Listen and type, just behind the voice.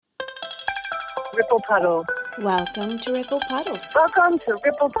Ripple Puddle. Welcome to Ripple Puddle. Welcome to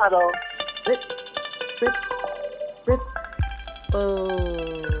Ripple Puddle.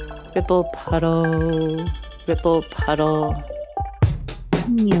 Ripple Puddle. Ripple Puddle.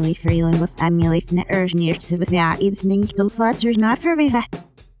 Jullie vrienden with emulating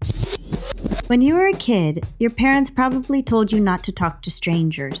When you were a kid, your parents probably told you not to talk to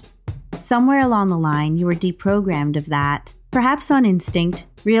strangers. Somewhere along the line, you were deprogrammed of that. Perhaps on instinct,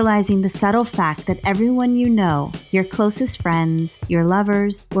 realizing the subtle fact that everyone you know, your closest friends, your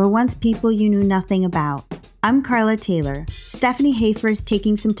lovers, were once people you knew nothing about. I'm Carla Taylor. Stephanie Hafer is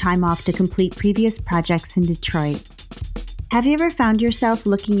taking some time off to complete previous projects in Detroit. Have you ever found yourself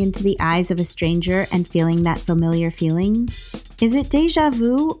looking into the eyes of a stranger and feeling that familiar feeling? Is it déjà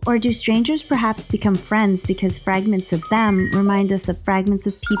vu, or do strangers perhaps become friends because fragments of them remind us of fragments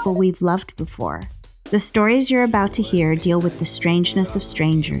of people we've loved before? The stories you're about to hear deal with the strangeness of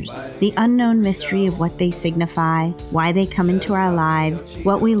strangers, the unknown mystery of what they signify, why they come into our lives,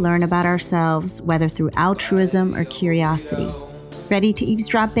 what we learn about ourselves, whether through altruism or curiosity. Ready to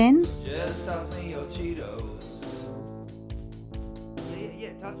eavesdrop in? Just toss me your Cheetos.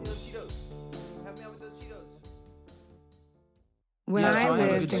 Yeah, toss me those Cheetos. Help me out with those Cheetos. When Yeah, I so I have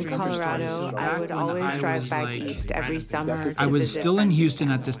lived a in stranger Colorado, story. So I back would when always I drive was, back like, east every summer. I was still in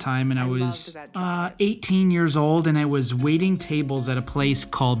Houston at this time, and I was 18 years old, and I was waiting tables at a place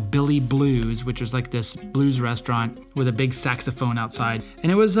called Billy Blues, which was like this blues restaurant with a big saxophone outside.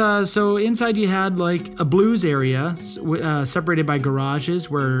 And it was, so inside you had like a blues area separated by garages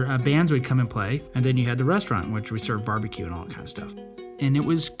where bands would come and play, and then you had the restaurant, which we served barbecue and all that kind of stuff. And it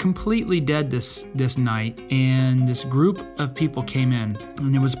was completely dead this night, and this group of people came in,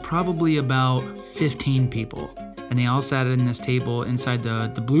 and there was probably about 15 people, and they all sat in this table inside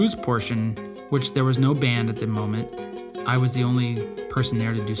the blues portion, which there was no band at the moment. I was the only person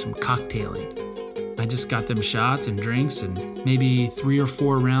there to do some cocktailing. I just got them shots and drinks and maybe 3 or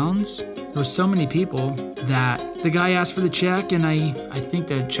 4 rounds. There were so many people that the guy asked for the check, and I think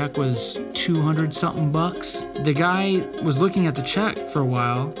the check was 200 something bucks. The guy was looking at the check for a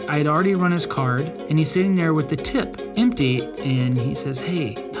while. I had already run his card, and he's sitting there with the tip empty, and he says,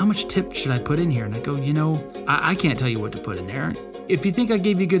 "Hey, how much tip should I put in here?" And I go, I can't tell you what to put in there. If you think I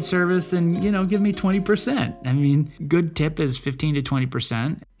gave you good service, then, give me 20%. I mean, good tip is 15 to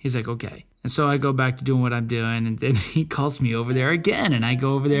 20%. He's like, okay. And so I go back to doing what I'm doing, and then he calls me over there again, and I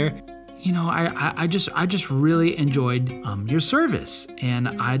go over there. I just really enjoyed your service, and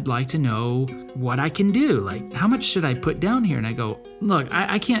I'd like to know what I can do. Like, how much should I put down here? And I go, look,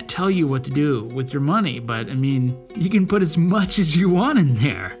 I can't tell you what to do with your money, but I mean, you can put as much as you want in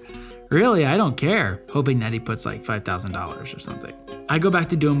there. Really, I don't care. Hoping that he puts like $5,000 or something. I go back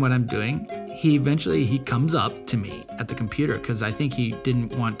to doing what I'm doing. He comes up to me at the computer because I think he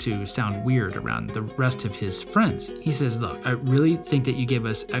didn't want to sound weird around the rest of his friends. He says, look, I really think that you gave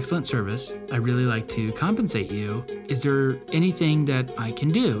us excellent service. I really like to compensate you. Is there anything that I can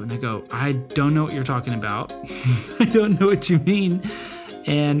do? And I go, I don't know what you're talking about. I don't know what you mean.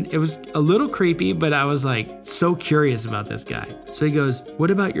 And it was a little creepy, but I was like so curious about this guy. So he goes,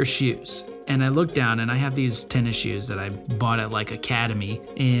 what about your shoes? And I look down, and I have these tennis shoes that I bought at like Academy,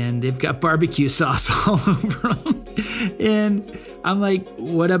 and they've got barbecue sauce all over them. And I'm like,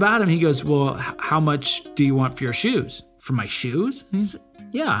 what about him? He goes, well, how much do you want for your shoes? For my shoes? And he's,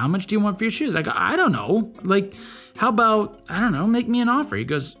 yeah, how much do you want for your shoes? I go, I don't know. Like, how about, I don't know, make me an offer. He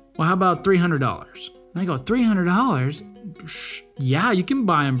goes, well, how about $300? And I go, $300? Yeah, you can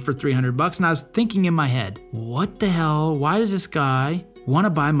buy them for $300. And I was thinking in my head, what the hell? Why does this guy want to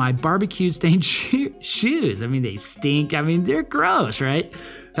buy my barbecue stained shoes? I mean, they stink. I mean, they're gross, right?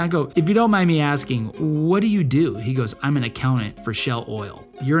 So I go, if you don't mind me asking, what do you do? He goes, I'm an accountant for Shell Oil.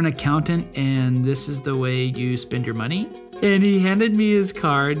 You're an accountant, and this is the way you spend your money? And he handed me his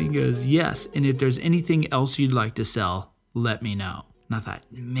card. He goes, yes. And if there's anything else you'd like to sell, let me know. And I thought,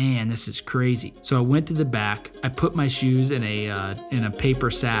 man, this is crazy. So I went to the back. I put my shoes in a paper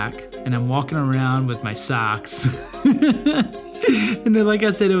sack, and I'm walking around with my socks. And then, like I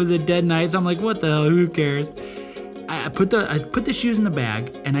said, it was a dead night. So I'm like, what the hell? Who cares? I put the shoes in the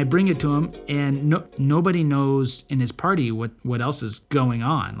bag, and I bring it to him, and nobody knows in his party what else is going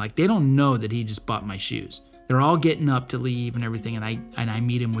on. Like, they don't know that he just bought my shoes. They're all getting up to leave and everything, and I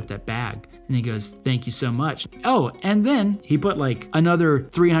meet him with that bag, and he goes, thank you so much. Oh, and then he put like another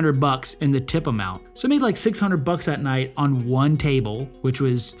 $300 in the tip amount. So I made like $600 that night on one table, which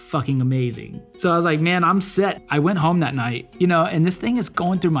was fucking amazing. So I was like, man, I'm set. I went home that night, and this thing is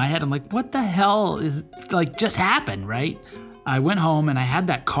going through my head. I'm like, what the hell is like just happened, right? I went home and I had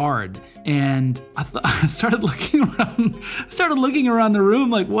that card, and I started looking around the room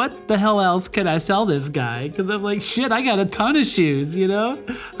like, what the hell else can I sell this guy? Because I'm like, shit, I got a ton of shoes, you know?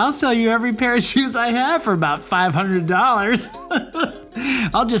 I'll sell you every pair of shoes I have for about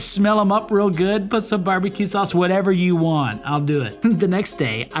 $500. I'll just smell them up real good, put some barbecue sauce, whatever you want, I'll do it. The next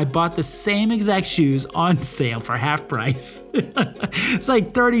day, I bought the same exact shoes on sale for half price. It's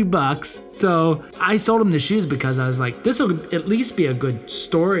like $30. So I sold him the shoes because I was like, this will at least be a good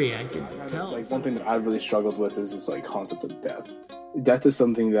story I can tell. Like, one thing that I've really struggled with is this like concept of death. Death is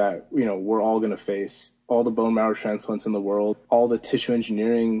something that, you know, we're all going to face. All the bone marrow transplants in the world, all the tissue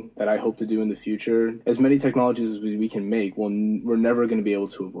engineering that I hope to do in the future, as many technologies as we can make, we're never going to be able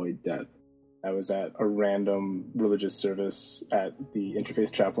to avoid death. I was at a random religious service at the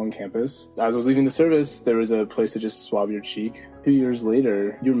Interfaith Chapel on campus. As I was leaving the service, there was a place to just swab your cheek. 2 years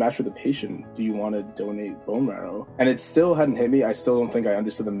later, you're matched with a patient. Do you want to donate bone marrow? And it still hadn't hit me. I still don't think I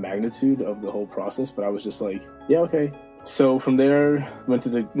understood the magnitude of the whole process, but I was just like, yeah, okay. So from there, went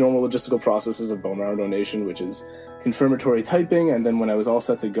through the normal logistical processes of bone marrow donation, which is confirmatory typing, and then when I was all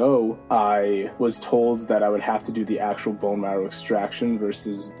set to go, I was told that I would have to do the actual bone marrow extraction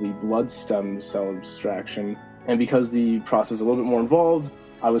versus the blood stem cell extraction. And because the process is a little bit more involved,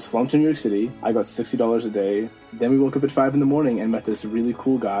 I was flunked in New York City. I got $60 a day. Then we woke up at 5 in the morning and met this really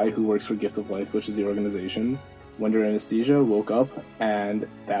cool guy who works for Gift of Life, which is the organization. Went under anesthesia, woke up, and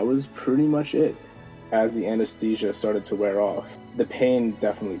that was pretty much it. As the anesthesia started to wear off, the pain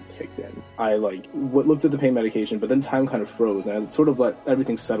definitely kicked in. I looked at the pain medication, but then time kind of froze, and I sort of let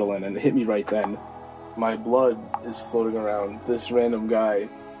everything settle in, and it hit me right then. My blood is floating around. This random guy,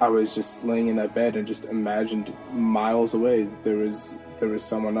 I was just laying in that bed and just imagined miles away there was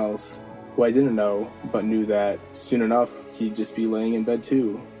someone else who I didn't know, but knew that soon enough he'd just be laying in bed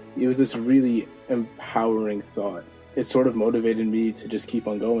too. It was this really empowering thought. It sort of motivated me to just keep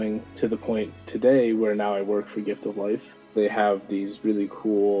on going to the point today where now I work for Gift of Life. They have these really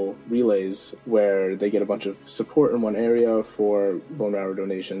cool relays where they get a bunch of support in one area for bone marrow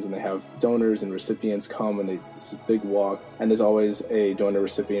donations, and they have donors and recipients come, and it's this big walk, and there's always a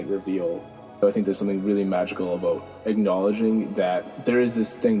donor-recipient reveal. So I think there's something really magical about acknowledging that there is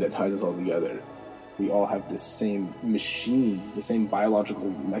this thing that ties us all together. We all have the same machines, the same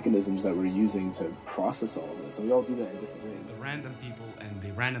biological mechanisms that we're using to process all of this, and we all do that in different ways. Random people and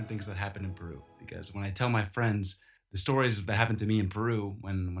the random things that happen in Peru. Because when I tell my friends the stories that happened to me in Peru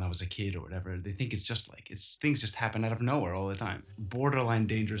when I was a kid or whatever, they think it's just like, things just happen out of nowhere all the time. Borderline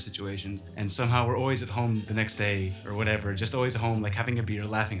dangerous situations, and somehow we're always at home the next day or whatever, just always at home, like having a beer,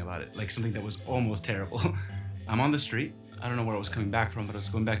 laughing about it, like something that was almost terrible. I'm on the street. I don't know where I was coming back from, but I was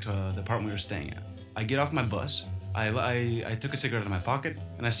going back to the apartment we were staying at. I get off my bus, I took a cigarette out of my pocket,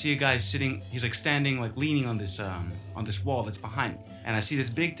 and I see a guy sitting, he's like standing, like leaning on this wall that's behind me. And I see this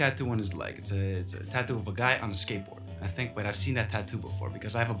big tattoo on his leg. It's a tattoo of a guy on a skateboard. I think, wait, I've seen that tattoo before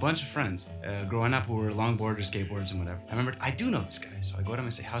because I have a bunch of friends growing up who were longboarders, skateboarders, and whatever. I remembered, I do know this guy. So I go to him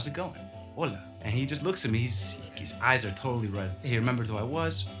and say, how's it going? Hola. And he just looks at me, his eyes are totally red. He remembered who I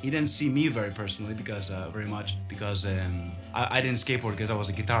was. He didn't see me very personally because I didn't skateboard because I was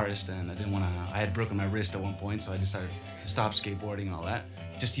a guitarist and I had broken my wrist at one point, so I decided to stop skateboarding and all that.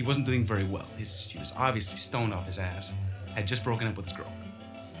 He wasn't doing very well. He was obviously stoned off his ass. Had just broken up with his girlfriend.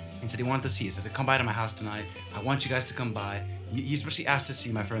 He said he wanted to see us. He said, come by to my house tonight. I want you guys to come by. He especially asked to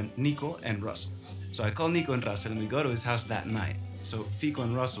see my friend Nico and Russell. So I call Nico and Russell and we go to his house that night. So Fico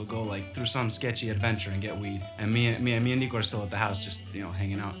and Russell go like through some sketchy adventure and get weed. And me and Nico are still at the house just,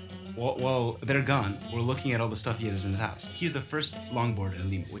 hanging out. While they're gone, we're looking at all the stuff he has in his house. He's the first longboarder in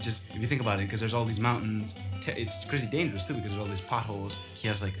Lima, which is, if you think about it, because there's all these mountains, it's crazy dangerous too because there's all these potholes. He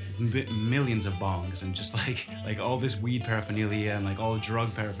has like millions of bongs and just like all this weed paraphernalia and like all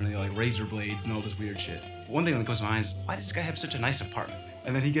drug paraphernalia, like razor blades and all this weird shit. One thing that goes to my mind is, why does this guy have such a nice apartment?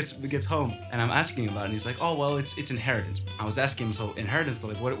 And then he gets home and I'm asking him about it and he's like, oh, well, it's inheritance. I was asking him, so inheritance, but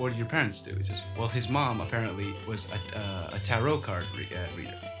like, what did your parents do? He says, well, his mom apparently was a tarot card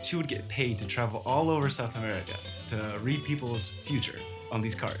reader. She would get paid to travel all over South America to read people's future on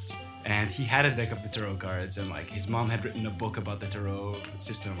these cards. And he had a deck of the tarot cards and like his mom had written a book about the tarot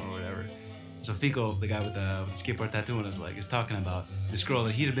system or whatever. So Fico, the guy with the skateboard tattoo on his leg, is talking about this girl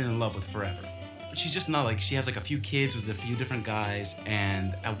that he had been in love with forever. But she's just not she has like a few kids with a few different guys.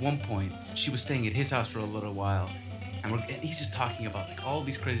 And at one point, she was staying at his house for a little while. And he's just talking about like all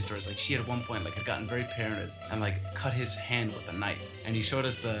these crazy stories. Like she at one point like had gotten very paranoid and like cut his hand with a knife. And he showed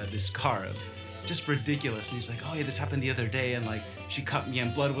us the scar just ridiculous. And he's like, oh yeah, this happened the other day, and like she cut me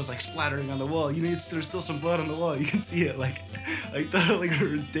and blood was like splattering on the wall. You know, there's still some blood on the wall. You can see it, like totally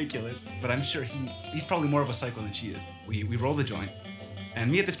ridiculous. But I'm sure he's probably more of a psycho than she is. We roll the joint. And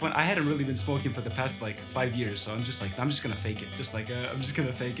me at this point, I hadn't really been smoking for the past like 5 years, so I'm just gonna fake it. I'm just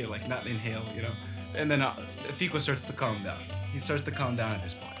gonna fake it, like not inhale, you know. And then Fico starts to calm down. He starts to calm down at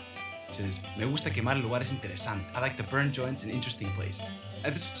this point. He says, "Me gusta quemar lugares interesantes. I like to burn joints in interesting places."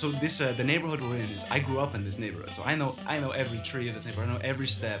 The neighborhood we're in is, I grew up in this neighborhood, so I know every tree of this neighborhood. I know every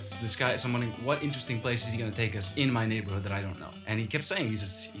step. So this guy, I'm wondering what interesting place is he gonna take us in my neighborhood that I don't know. And he kept saying, he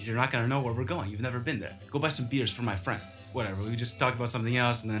says, "You're not gonna know where we're going. You've never been there. Go buy some beers for my friend." Whatever. We just talked about something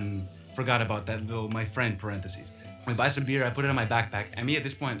else and then forgot about that little my friend parentheses. We buy some beer. I put it in my backpack. And me at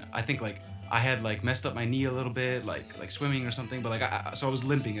this point, I think like I had like messed up my knee a little bit, like swimming or something. But like so I was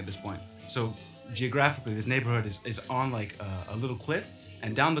limping at this point. So geographically, this neighborhood is on like a little cliff,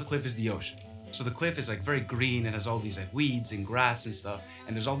 and down the cliff is the ocean. So the cliff is like very green and has all these like weeds and grass and stuff.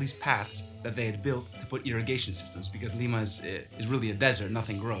 And there's all these paths that they had built to put irrigation systems, because Lima is really a desert.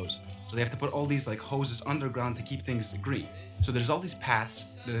 Nothing grows. So they have to put all these like hoses underground to keep things green. So there's all these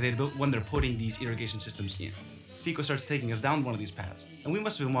paths that they built when they're putting these irrigation systems in. Fico starts taking us down one of these paths. And we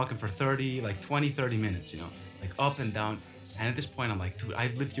must have been walking for 30 minutes, you know, like up and down. And at this point, I'm like, dude,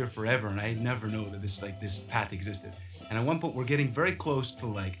 I've lived here forever and I never know that this path existed. And at one point, we're getting very close to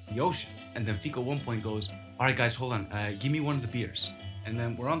like the ocean. And then Fico at one point goes, "All right, guys, hold on. Give me one of the beers." And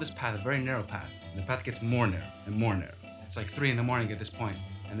then we're on this path, a very narrow path. And the path gets more narrow and more narrow. It's like 3 a.m. at this point.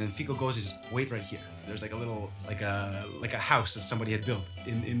 And then Fico goes, "Wait right here." There's like a little, like a house that somebody had built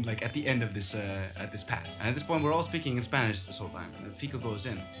in like at the end of this path. And at this point, we're all speaking in Spanish this whole time. And Fico goes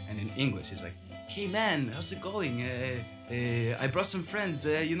in, and in English, he's like, "Hey man, how's it going? I brought some friends.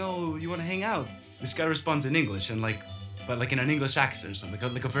 You know, you want to hang out?" This guy responds in English, and but in an English accent or something,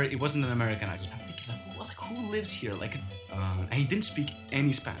 it wasn't an American accent. I'm thinking like who lives here? And he didn't speak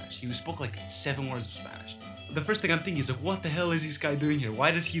any Spanish. He spoke like 7 words of Spanish. The first thing I'm thinking is like, what the hell is this guy doing here? Why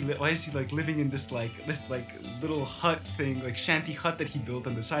is he like living in this little hut thing, like shanty hut that he built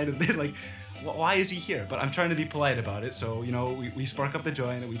on the side of it? Like, why is he here? But I'm trying to be polite about it, so you know, we spark up the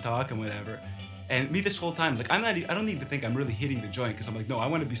joint and we talk and whatever. And me this whole time, like I don't even think I'm really hitting the joint, because I'm like, no, I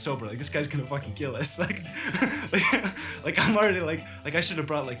want to be sober. Like this guy's gonna fucking kill us. Like I'm already like I should have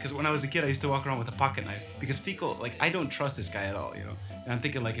brought because when I was a kid I used to walk around with a pocket knife, because Fico, like I don't trust this guy at all, you know. And I'm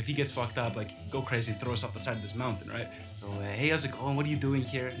thinking like if he gets fucked up, like go crazy and throw us off the side of this mountain, right? So hey, how's it going? What are you doing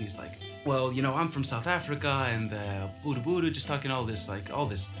here? And he's like, well, you know, I'm from South Africa and Budu, just talking all this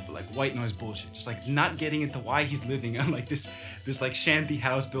white noise bullshit, just like not getting into why he's living on like this like shanty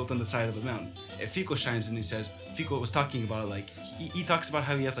house built on the side of the mountain. And Fico chimes in and he says, Fico was talking about like he talks about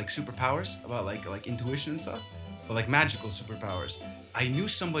how he has like superpowers, about like intuition and stuff, but like magical superpowers. I knew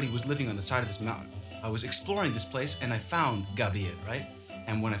somebody was living on the side of this mountain. I was exploring this place and I found Gabriel, right?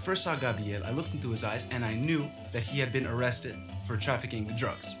 And when I first saw Gabriel, I looked into his eyes and I knew that he had been arrested for trafficking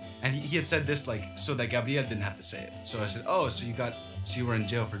drugs. And he had said this like so that Gabriel didn't have to say it. So I said, oh, so you were in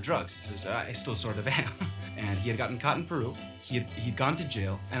jail for drugs? He says, I still sort of am. And he had gotten caught in Peru. He'd gone to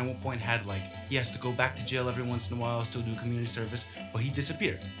jail, and at one point he has to go back to jail every once in a while, still do community service, but he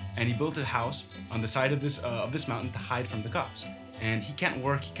disappeared. And he built a house on the side of this mountain to hide from the cops. And he can't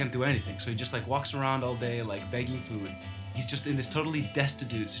work, he can't do anything. So he just like walks around all day like begging food. He's just in this totally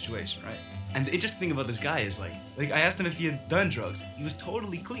destitute situation, right? And the interesting thing about this guy is like I asked him if he had done drugs. He was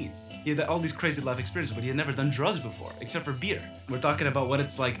totally clean. He had all these crazy life experiences, but he had never done drugs before, except for beer. We're talking about what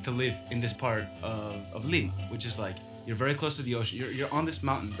it's like to live in this part of Lima, which is like, you're very close to the ocean. You're on this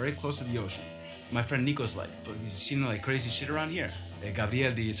mountain, very close to the ocean. My friend Nico's like, but you seen like crazy shit around here?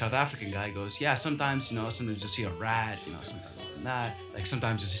 Gabriel, the South African guy, goes, yeah, sometimes you see a rat, sometimes that. Like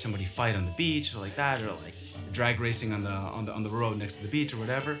sometimes you see somebody fight on the beach, or like that, or like drag racing on the road next to the beach or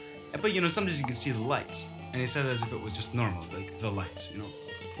whatever. But sometimes you can see the lights. And he said it as if it was just normal, like the lights,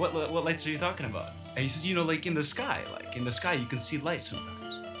 What lights are you talking about? And he said, like in the sky, you can see lights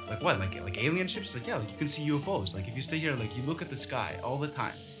sometimes. Like what? Like alien ships? Like yeah, like you can see UFOs. Like if you stay here, like you look at the sky all the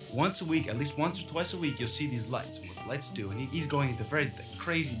time. Once a week, at least once or twice a week, you'll see these lights. And what the lights do, and he's going into very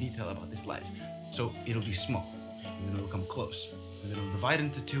crazy detail about these lights. So it'll be small, and then it'll come close, and then it'll divide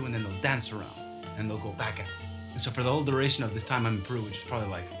into 2, and then they'll dance around, and they'll go back out. And so for the whole duration of this time I'm in Peru, which is probably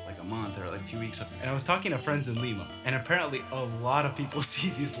like a month or like a few weeks, and I was talking to friends in Lima, and apparently a lot of people see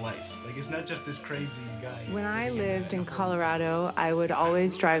these lights. Like it's not just this crazy guy. When I lived in Colorado, I would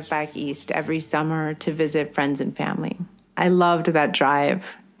always drive back east every summer to visit friends and family. I loved that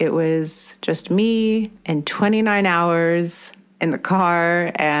drive. It was just me and 29 hours in the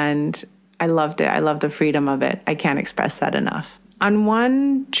car, and I loved it. I loved the freedom of it. I can't express that enough. On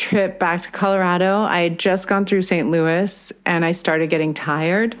one trip back to Colorado, I had just gone through St. Louis and I started getting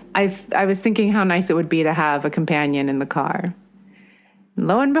tired. I was thinking how nice it would be to have a companion in the car.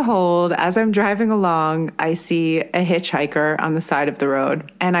 Lo and behold, as I'm driving along, I see a hitchhiker on the side of the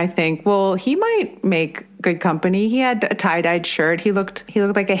road. And I think, well, he might make good company. He had a tie-dyed shirt. He looked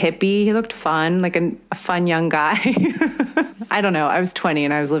like a hippie. He looked fun, like a fun young guy. I don't know. I was 20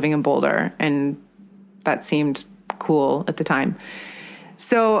 and I was living in Boulder, and that seemed cool at the time.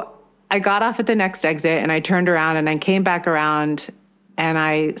 So I got off at the next exit and I turned around and I came back around and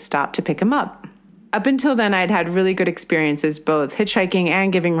I stopped to pick him up. Up until then, I'd had really good experiences, both hitchhiking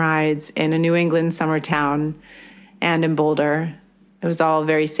and giving rides in a New England summer town and in Boulder. It was all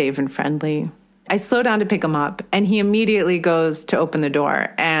very safe and friendly. I slow down to pick him up, and he immediately goes to open the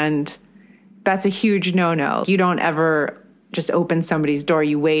door. And that's a huge no-no. You don't ever just open somebody's door.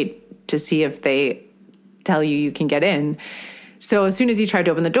 You wait to see if they tell you can get in. So as soon as he tried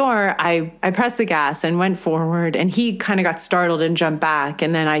to open the door, I pressed the gas and went forward, and he kind of got startled and jumped back.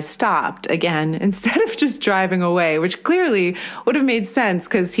 And then I stopped again instead of just driving away, which clearly would have made sense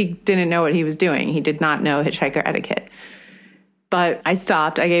because he didn't know what he was doing. He did not know hitchhiker etiquette. But I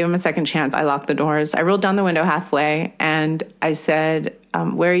stopped. I gave him a second chance. I locked the doors. I rolled down the window halfway and I said,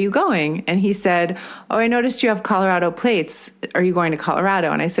 where are you going? And he said, oh, I noticed you have Colorado plates. Are you going to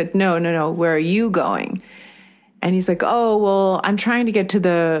Colorado? And I said, no. Where are you going? And he's like, oh, well, I'm trying to get to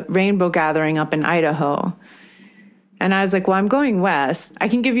the rainbow gathering up in Idaho. And I was like, well, I'm going west. I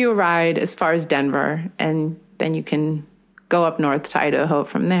can give you a ride as far as Denver, and then you can go up north to Idaho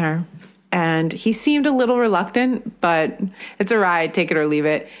from there. And he seemed a little reluctant, but it's a ride, take it or leave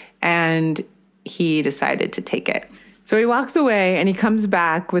it. And he decided to take it. So he walks away and he comes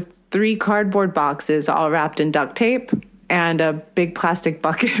back with 3 cardboard boxes all wrapped in duct tape, and a big plastic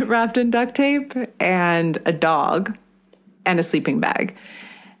bucket wrapped in duct tape, and a dog, and a sleeping bag.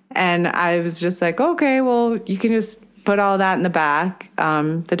 And I was just like, okay, well, you can just put all that in the back.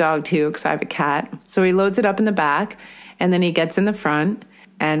 The dog too, because I have a cat. So he loads it up in the back, and then he gets in the front,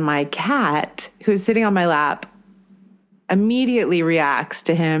 and my cat, who's sitting on my lap, immediately reacts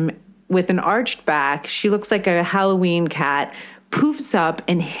to him with an arched back. She looks like a Halloween cat, poofs up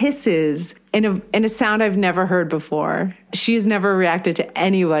and hisses in a sound I've never heard before. She has never reacted to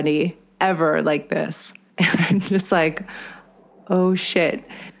anybody ever like this. And I'm just like, oh shit.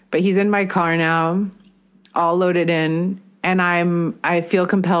 But he's in my car now, all loaded in, and I feel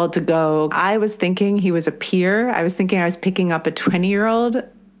compelled to go. I was thinking he was a peer. I was thinking I was picking up a 20-year-old,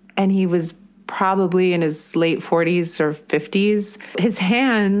 and he was probably in his late 40s or 50s. His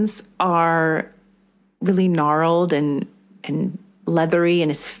hands are really gnarled and leathery,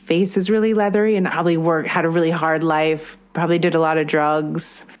 and his face is really leathery, and probably had a really hard life, probably did a lot of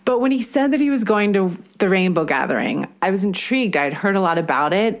drugs. But when he said that he was going to the rainbow gathering, I was intrigued. I'd heard a lot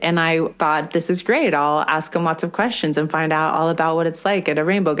about it, and I thought, this is great. I'll ask him lots of questions and find out all about what it's like at a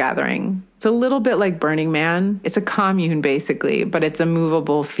rainbow gathering. It's a little bit like Burning Man. It's a commune, basically, but it's a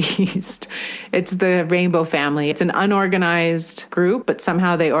movable feast. It's the Rainbow Family. It's an unorganized group, but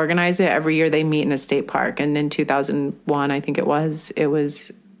somehow they organize it. Every year they meet in a state park. And in 2001, I think it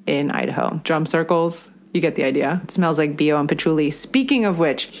was in Idaho. Drum circles. You get the idea. It smells like BO and patchouli. Speaking of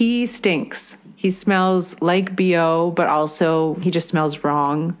which, he stinks. He smells like BO, but also he just smells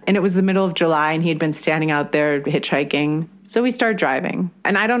wrong. And it was the middle of July, and he had been standing out there hitchhiking. So we start driving,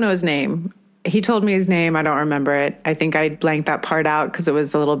 and I don't know his name. He told me his name. I don't remember it. I think I blanked that part out because it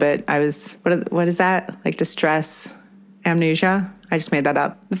was a little bit, what is that? Like distress, amnesia? I just made that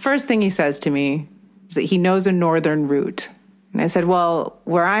up. The first thing he says to me is that he knows a northern route. And I said, well,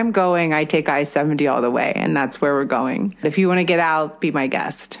 where I'm going, I take I-70 all the way, and that's where we're going. If you want to get out, be my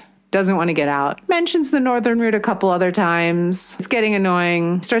guest. Doesn't want to get out. Mentions the northern route a couple other times. It's getting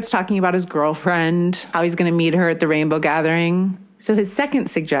annoying. Starts talking about his girlfriend, how he's going to meet her at the rainbow gathering. So his second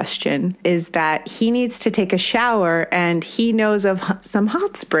suggestion is that he needs to take a shower, and he knows of some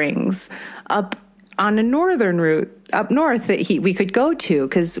hot springs up on a northern route up north that we could go to,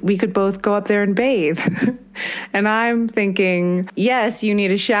 because we could both go up there and bathe. And I'm thinking, yes, you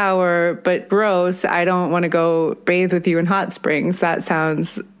need a shower, but gross. I don't want to go bathe with you in hot springs. That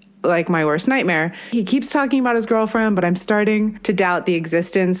sounds like my worst nightmare. He keeps talking about his girlfriend, but I'm starting to doubt the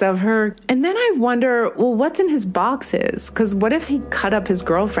existence of her. And then I wonder, well, what's in his boxes? Because what if he cut up his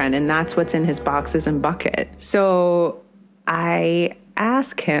girlfriend and that's what's in his boxes and bucket? So I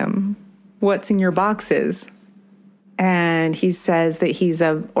ask him, what's in your boxes? And he says that he's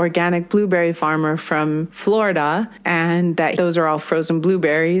an organic blueberry farmer from Florida, and that those are all frozen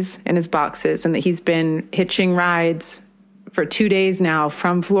blueberries in his boxes, and that he's been hitching rides for 2 days now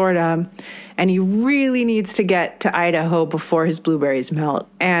from Florida, and he really needs to get to Idaho before his blueberries melt.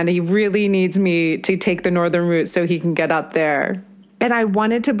 And he really needs me to take the northern route so he can get up there. And I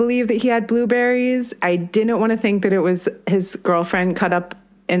wanted to believe that he had blueberries. I didn't want to think that it was his girlfriend cut up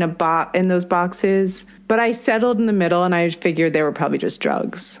in in those boxes. But I settled in the middle, and I figured they were probably just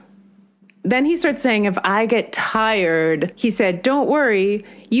drugs. Then he starts saying, if I get tired, he said, don't worry,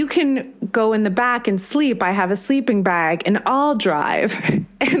 you can go in the back and sleep. I have a sleeping bag and I'll drive.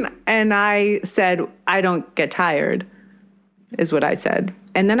 And I said, I don't get tired, is what I said.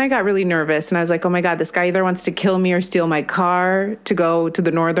 And then I got really nervous and I was like, oh my God, this guy either wants to kill me or steal my car to go to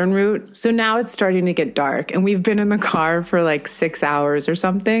the northern route. So now it's starting to get dark and we've been in the car for like 6 hours or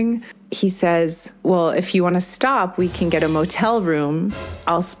something. He says, well, if you want to stop, we can get a motel room.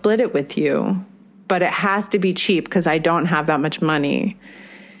 I'll split it with you, but it has to be cheap because I don't have that much money.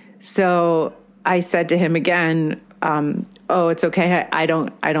 So I said to him again, oh, it's okay. I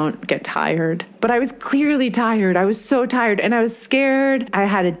don't get tired. But I was clearly tired. I was so tired and I was scared. I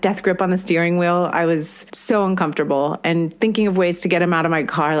had a death grip on the steering wheel. I was so uncomfortable and thinking of ways to get him out of my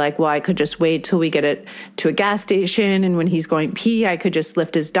car. Like, well, I could just wait till we get it to a gas station. And when he's going pee, I could just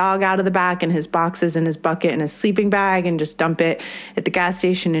lift his dog out of the back and his boxes and his bucket and his sleeping bag and just dump it at the gas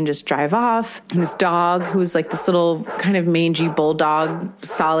station and just drive off. And his dog, who was like this little kind of mangy bulldog,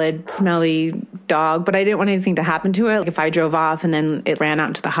 solid, smelly dog. But I didn't want anything to happen to it. Like if I drove off and then it ran out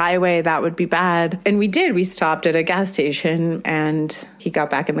into the highway, that would be bad. And we did. We stopped at a gas station and he got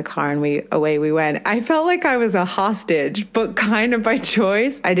back in the car and away we went. I felt like I was a hostage, but kind of by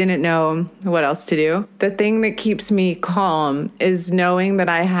choice. I didn't know what else to do. The thing that keeps me calm is knowing that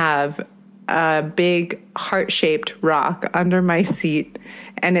I have a big heart-shaped rock under my seat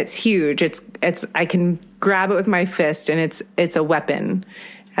and it's huge. It's I can grab it with my fist and it's a weapon.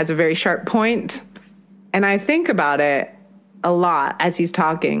 It has a very sharp point. And I think about it a lot as he's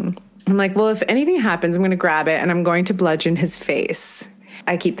talking. I'm like, well, if anything happens, I'm going to grab it and I'm going to bludgeon his face.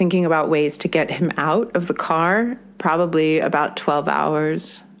 I keep thinking about ways to get him out of the car, probably about 12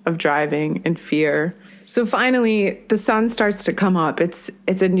 hours of driving in fear. So finally, the sun starts to come up. It's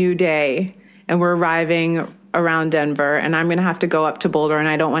a new day and we're arriving around Denver and I'm going to have to go up to Boulder and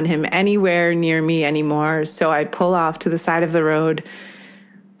I don't want him anywhere near me anymore. So I pull off to the side of the road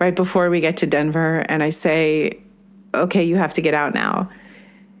right before we get to Denver and I say, okay, you have to get out now.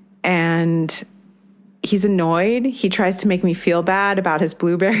 And he's annoyed. He tries to make me feel bad about his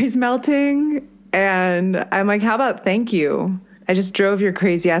blueberries melting. And I'm like, how about thank you? I just drove your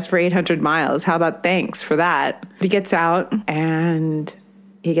crazy ass for 800 miles. How about thanks for that? He gets out and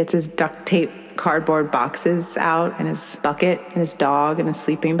he gets his duct tape cardboard boxes out and his bucket and his dog and his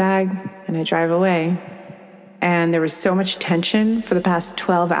sleeping bag. And I drive away. And there was so much tension for the past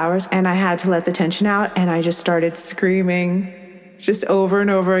 12 hours. And I had to let the tension out. And I just started screaming. Just over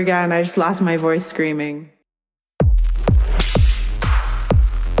and over again. I just lost my voice screaming.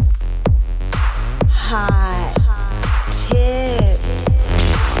 Hot tips.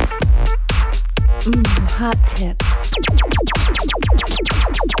 Hot tips.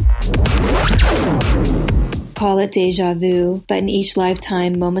 Call it deja vu, but in each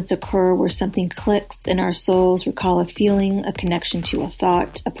lifetime, moments occur where something clicks and our souls recall a feeling, a connection to a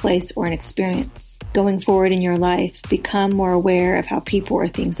thought, a place, or an experience. Going forward in your life, become more aware of how people or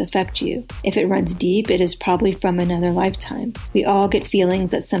things affect you. If it runs deep, it is probably from another lifetime. We all get feelings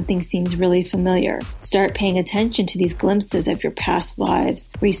that something seems really familiar. Start paying attention to these glimpses of your past lives,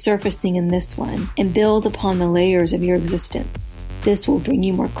 resurfacing in this one, and build upon the layers of your existence. This will bring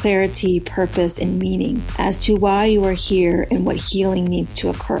you more clarity, purpose, and meaning as to why you are here and what healing needs to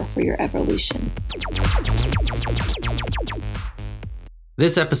occur for your evolution.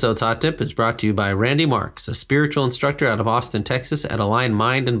 This episode's Hot Tip is brought to you by Randy Marks, a spiritual instructor out of Austin, Texas at Align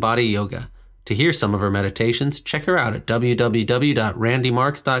Mind and Body Yoga. To hear some of her meditations, check her out at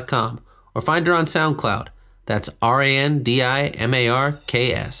www.randymarks.com or find her on SoundCloud. That's RANDIMARKS.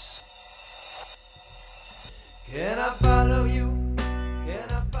 Can I follow you?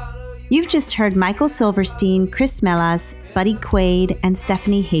 You've just heard Michael Silverstein, Chris Melas, Buddy Quaid, and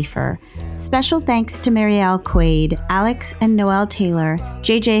Stephanie Hafer. Special thanks to Marielle Quaid, Alex and Noelle Taylor,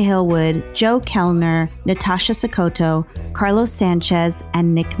 JJ Hillwood, Joe Kellner, Natasha Sokoto, Carlos Sanchez,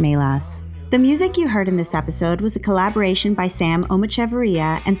 and Nick Melas. The music you heard in this episode was a collaboration by Sam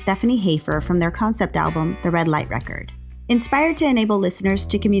Omachevaria and Stephanie Hafer from their concept album, The Red Light Record. Inspired to enable listeners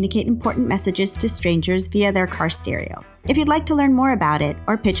to communicate important messages to strangers via their car stereo. If you'd like to learn more about it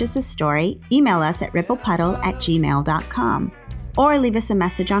or pitch us a story, email us at ripplepuddle@gmail.com or leave us a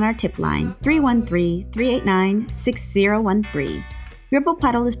message on our tip line, 313-389-6013. Ripple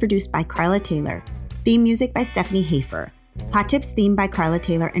Puddle is produced by Carla Taylor. Theme music by Stephanie Hafer. Hot Tips theme by Carla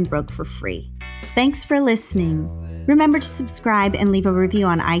Taylor and broke for free. Thanks for listening. Remember to subscribe and leave a review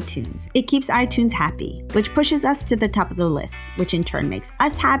on iTunes. It keeps iTunes happy, which pushes us to the top of the list, which in turn makes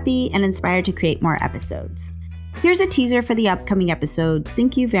us happy and inspired to create more episodes. Here's a teaser for the upcoming episode.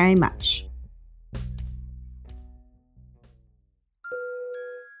 Thank you very much.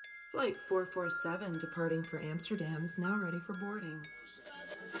 Flight 447 departing for Amsterdam is now ready for boarding.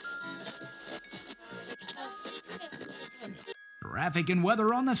 Traffic and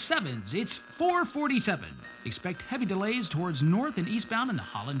weather on the 7s. It's 4:47. Expect heavy delays towards north and eastbound in the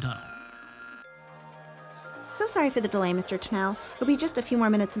Holland Tunnel. So sorry for the delay, Mr. Tennell. It'll be just a few more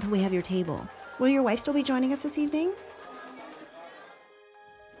minutes until we have your table. Will your wife still be joining us this evening?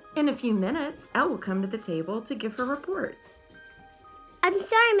 In a few minutes, Elle will come to the table to give her report. I'm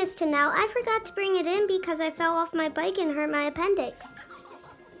sorry, Miss Tennell. I forgot to bring it in because I fell off my bike and hurt my appendix.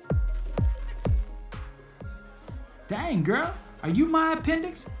 Dang, girl. Are you my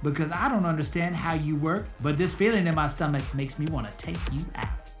appendix? Because I don't understand how you work, but this feeling in my stomach makes me want to take you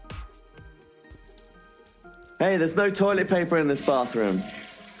out. Hey, there's no toilet paper in this bathroom.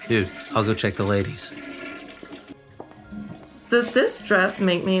 Dude, I'll go check the ladies. Does this dress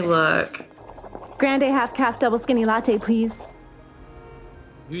make me look... Grande half-calf double skinny latte, please.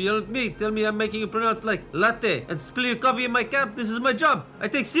 You yell at me, tell me I'm making you pronounce like latte, and spill your coffee in my cap. This is my job. I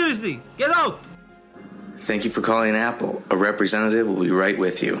take seriously. Get out! Thank you for calling Apple. A representative will be right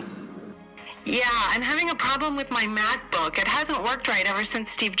with you. Yeah, I'm having a problem with my MacBook. It hasn't worked right ever since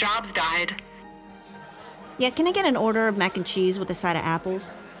Steve Jobs died. Yeah, can I get an order of mac and cheese with a side of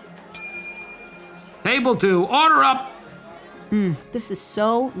apples? Table 2, order up! This is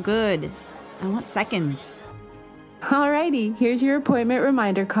so good. I want seconds. Alrighty, here's your appointment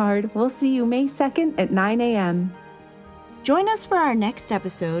reminder card. We'll see you May 2nd at 9 a.m. Join us for our next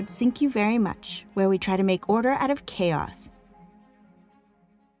episode, Thank You Very Much, where we try to make order out of chaos.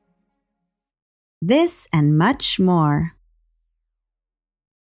 This and much more.